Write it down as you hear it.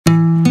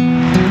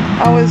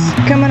I was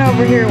coming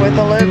over here with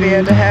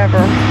Olivia to have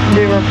her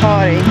do her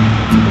potty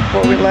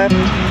before we left.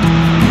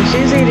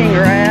 She's eating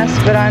grass,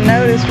 but I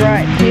noticed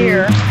right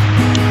here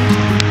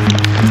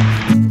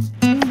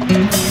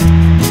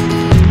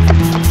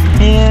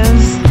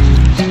is,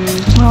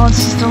 well,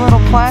 it's just a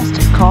little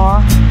plastic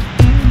car.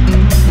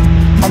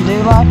 I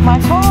do like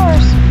my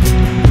cars.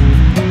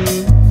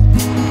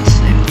 Let's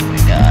see what we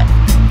got.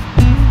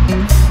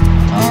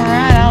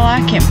 Alright, I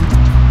like him.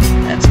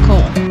 That's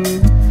cool.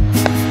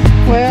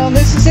 Well,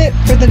 this is it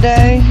for the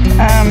day.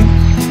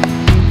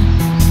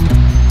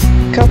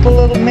 Couple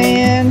little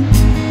men,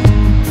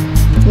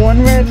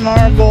 one red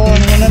marble,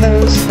 and one of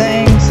those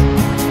things.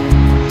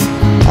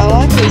 I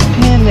like this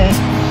pendant.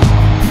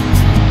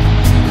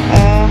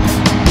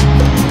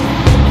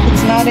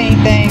 It's not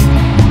anything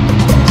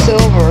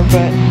silver,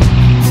 but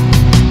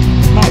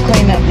might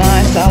clean up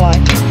nice. I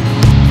like it.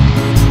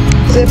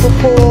 Zipper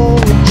pull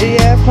with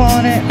GF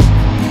on it.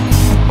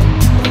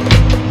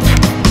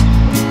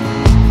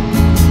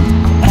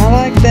 I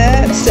like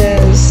that. It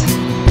says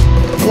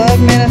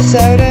Love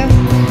Minnesota.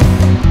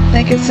 I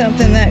think it's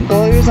something that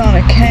glues on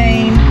a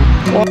cane.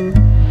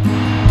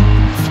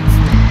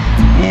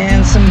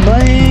 And some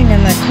bling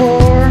in the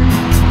core.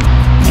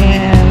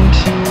 And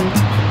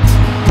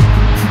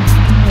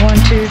 1,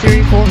 2,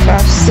 3, 4,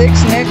 5,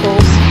 6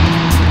 nickels.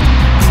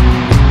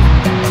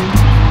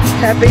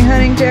 Happy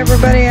hunting to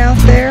everybody out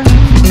there.